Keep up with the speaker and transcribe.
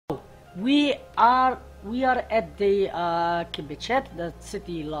We are at the Kibichet, the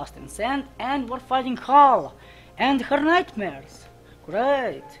city lost in sand, and we're fighting Hal and her nightmares.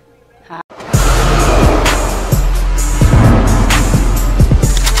 Great.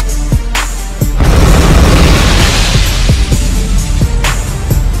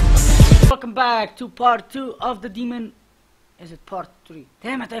 Welcome back to part 2 of the demon. Is it part 3?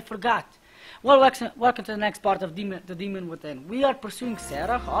 Damn it, I forgot. Well, welcome to the next part of the demon within. We are pursuing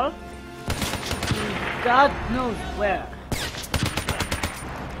Sarah Hall. God knows where.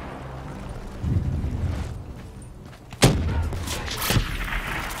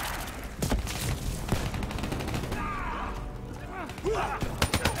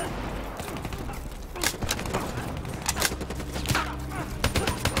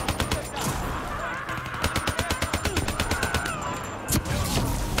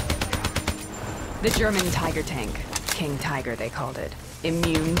 The German Tiger tank. King Tiger, they called it.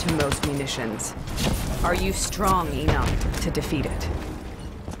 Immune to most munitions. Are you strong enough to defeat it?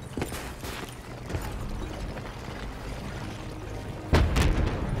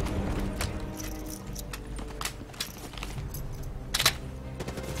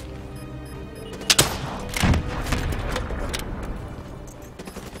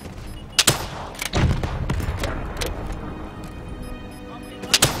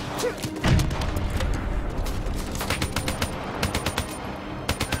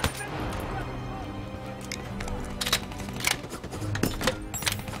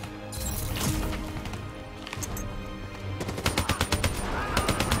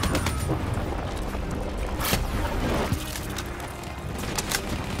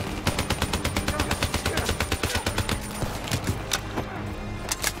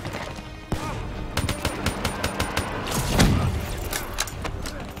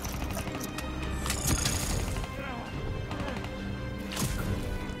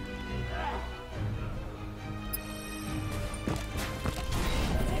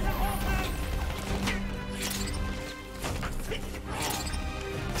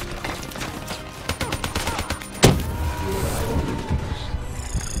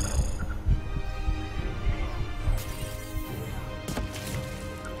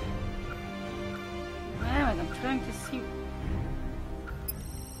 Trying to see.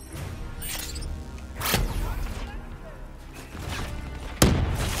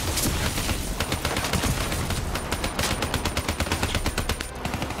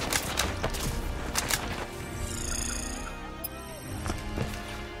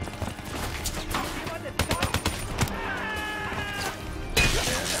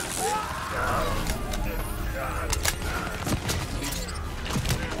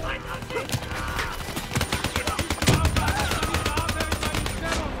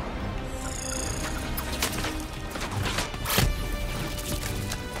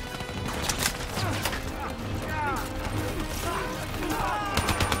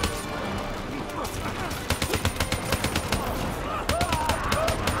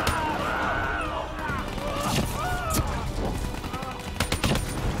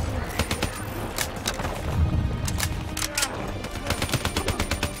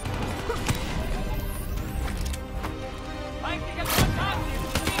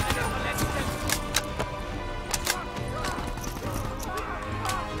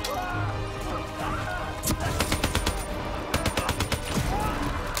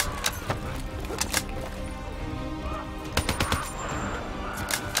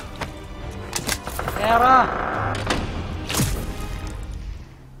 Sarah!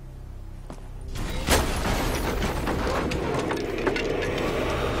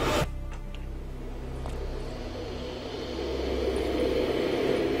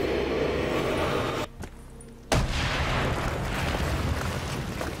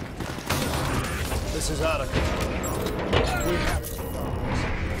 This is out of control. We have to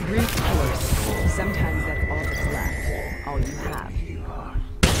Brute force. Sometimes that's all that's left. All you have.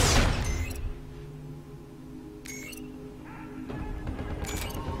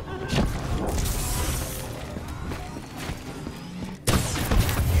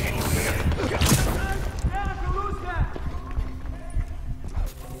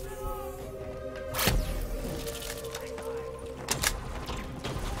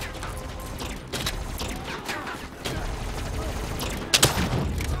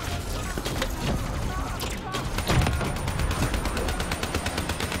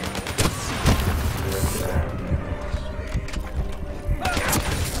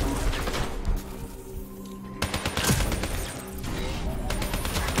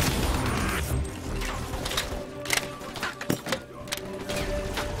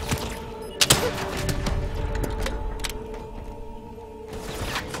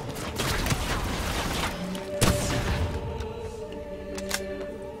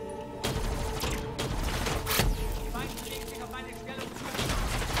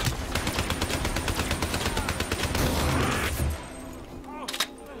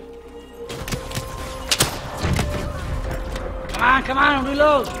 come on,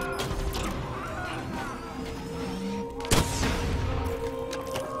 reload!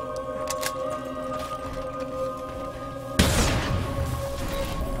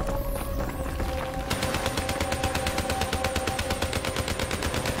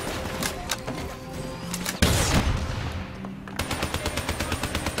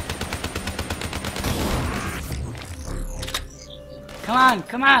 Come on,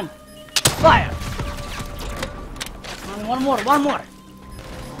 come on! Fire! One more, one more!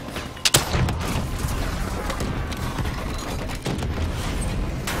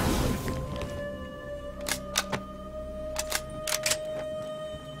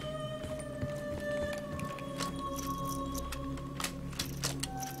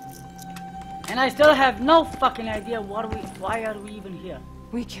 And I still have no fucking idea why are we even here?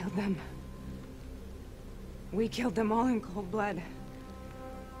 We killed them. We killed them all in cold blood.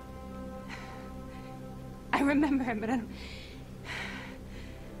 I remember it, but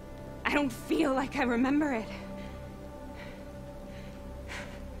I don't feel like I remember it.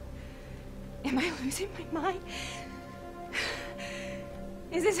 Am I losing my mind?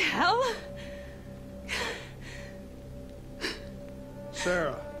 Is this hell?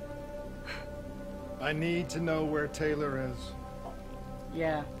 Sarah, I need to know where Taylor is.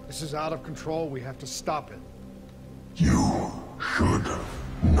 Yeah. This is out of control. We have to stop it. You should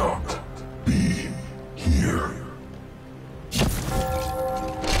not be here.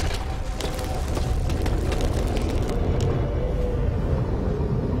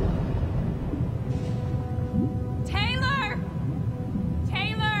 Taylor!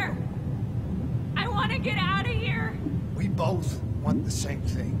 Taylor! I want to get out of here! We both want the same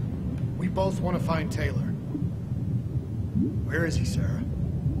thing. We both want to find Taylor. Where is he, Sarah?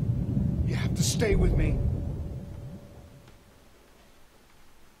 You have to stay with me.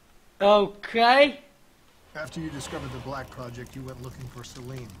 Okay. After you discovered the Black Project, you went looking for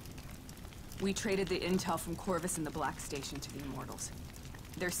Celine. We traded the intel from Corvus and the Black Station to the Immortals.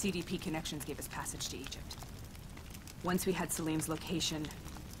 Their CDP connections gave us passage to Egypt. Once we had Celine's location,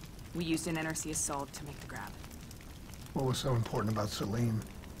 we used an NRC assault to make the grab. What was so important about Celine?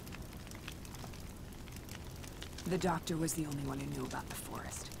 The doctor was the only one who knew about the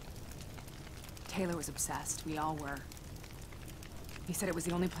forest. Taylor was obsessed. We all were. He said it was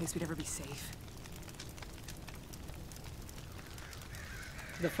the only place we'd ever be safe.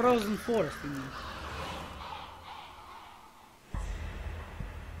 The frozen forest, you mean?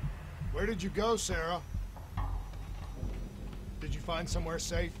 Where did you go, Sarah? Did you find somewhere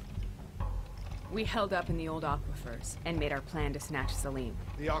safe? We held up in the old aquifers and made our plan to snatch Celine.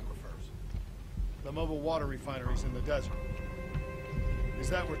 The aquifers. The mobile water refineries in the desert. Is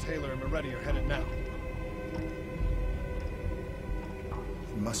that where Taylor and Moretti are headed now?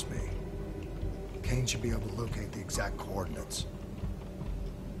 It must be. Kane should be able to locate the exact coordinates.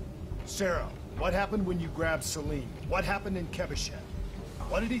 Sarah, what happened when you grabbed Celine? What happened in Kevashet?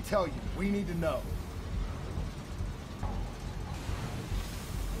 What did he tell you? We need to know.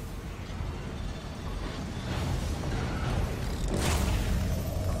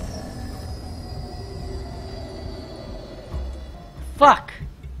 Fuck!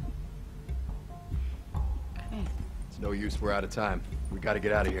 It's no use, we're out of time. We gotta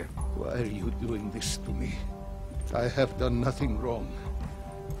get out of here. Why are you doing this to me? I have done nothing wrong.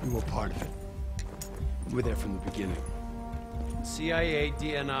 We were part of it. We were there from the beginning. CIA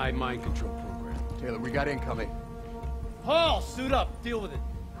DNI mind control program. Taylor, we got incoming. Paul, suit up. Deal with it.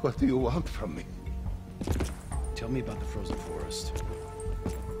 What do you want from me? Tell me about the frozen forest.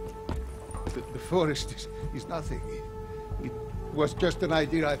 The forest is nothing. It was just an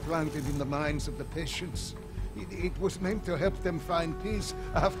idea I planted in the minds of the patients. It was meant to help them find peace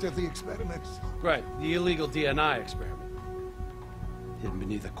after the experiments. Right, the illegal DNI experiment. Hidden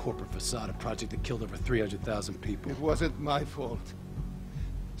beneath a corporate facade, a project that killed over 300,000 people. It wasn't my fault.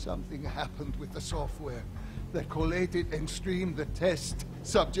 Something happened with the software that collated and streamed the test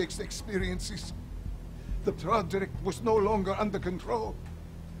subjects' experiences. The project was no longer under control.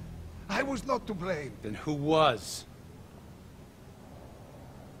 I was not to blame. Then who was?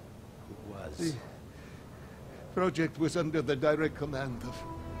 Who was? The project was under the direct command of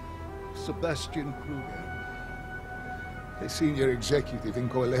Sebastian Kruger, a senior executive in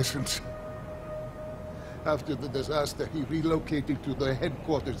Coalescence. After the disaster, he relocated to the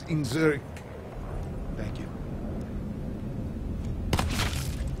headquarters in Zurich. Thank you.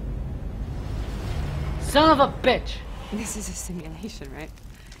 Son of a bitch! This is a simulation, right?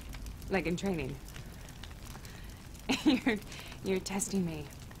 Like in training. You're testing me.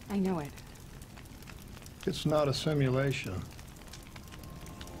 I know it. It's not a simulation.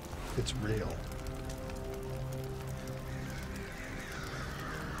 It's real.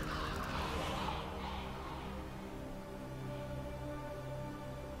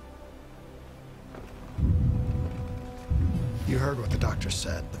 heard what the doctor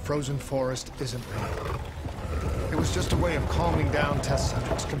said. The frozen forest isn't real. It was just a way of calming down test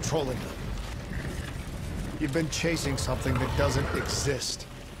subjects, controlling them. You've been chasing something that doesn't exist.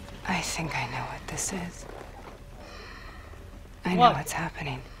 I think I know what this is. I know What? what's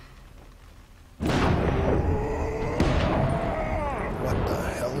happening. What the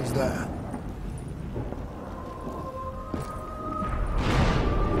hell is that?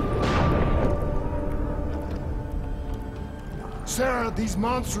 Sarah, these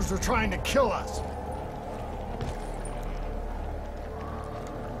monsters are trying to kill us.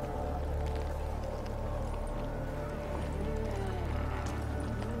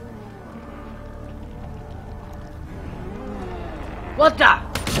 What the?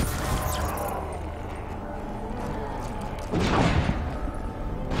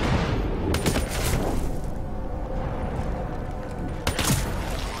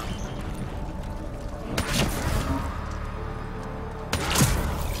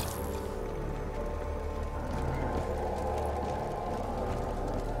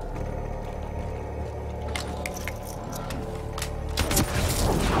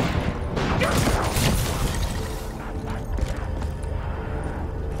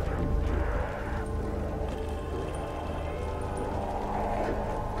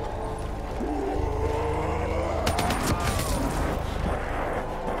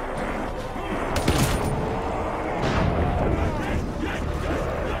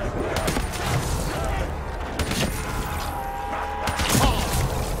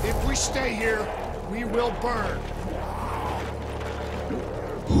 If we stay here, we will burn.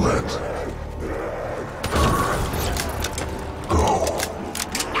 Let go.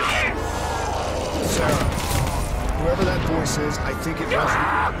 Sarah, whoever that voice is, I think it was...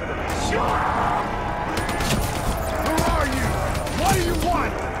 Who are you? What do you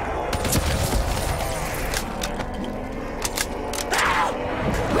want?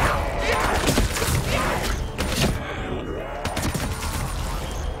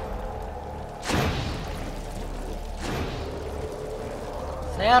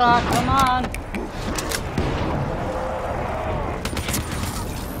 Sarah, come on.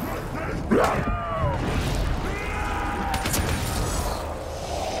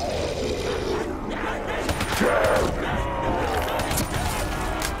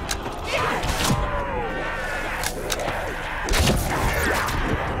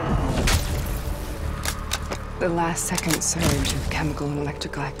 The last second surge of chemical and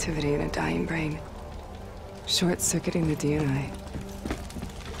electrical activity in a dying brain. Short-circuiting the DNA.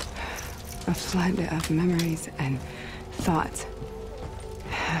 A flood of memories and thoughts.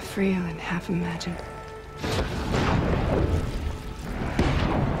 Half real and half imagined.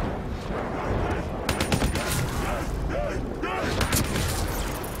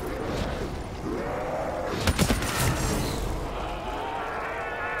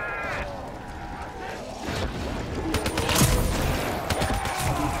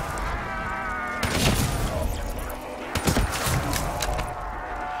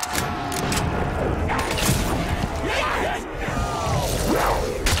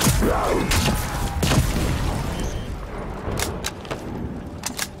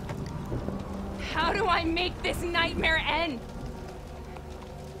 How do I make this nightmare end?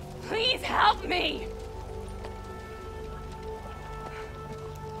 Please help me!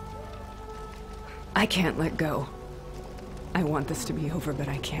 I can't let go. I want this to be over, but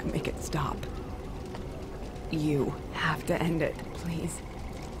I can't make it stop. You have to end it, please.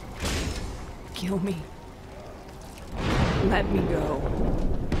 Kill me. Let me go.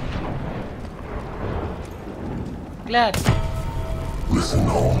 Glad. Listen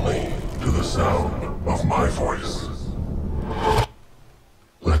only to the sound of my voice.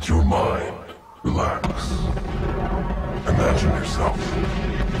 Let your mind relax. Imagine yourself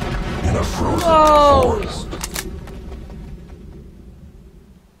in a frozen forest.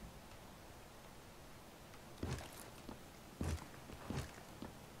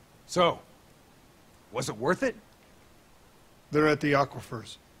 So, was it worth it? They're at the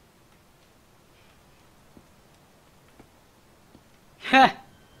aquifers. Heh.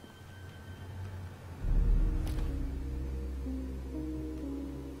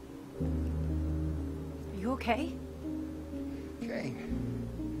 You okay? Kane.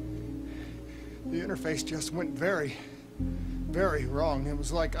 The interface just went very, very wrong. It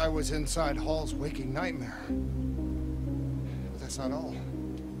was like I was inside Hall's waking nightmare. But that's not all.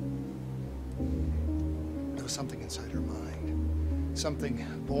 There was something inside her mind. Something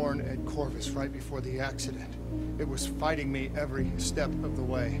born at Corvus right before the accident. It was fighting me every step of the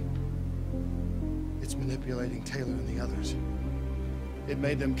way. It's manipulating Taylor and the others. It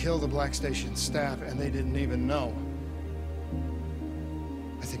made them kill the Black Station staff, and they didn't even know.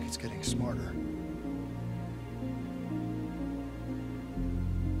 think it's getting smarter.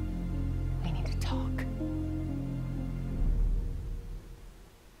 We need to talk.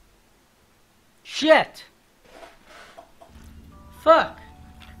 Shit! Fuck!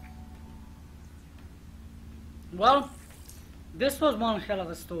 Well, this was one hell of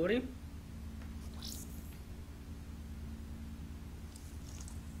a story.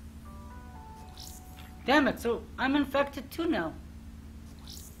 Damn it, so I'm infected too now.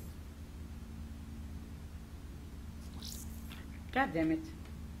 God damn it.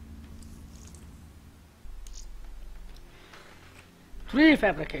 3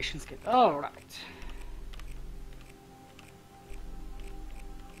 fabrication skills. Alright.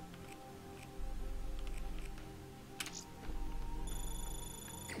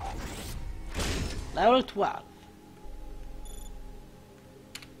 Level 12.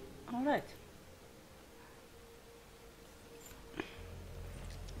 Alright.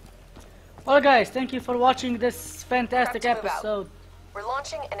 Well guys, thank you for watching this fantastic Prep to move out. episode. We're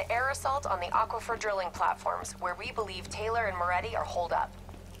launching an air assault on the aquifer drilling platforms, where we believe Taylor and Moretti are holed up.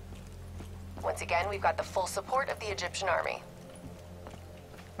 Once again, we've got the full support of the Egyptian army.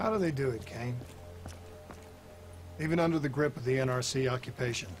 How do they do it, Kane? Even under the grip of the NRC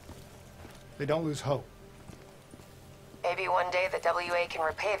occupation, they don't lose hope. Maybe one day the WA can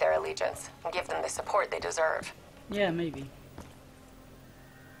repay their allegiance and give them the support they deserve. Yeah, maybe.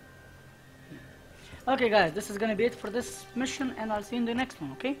 Okay guys, this is gonna be it for this mission and I'll see you in the next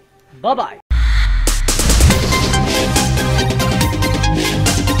one, okay? Bye bye!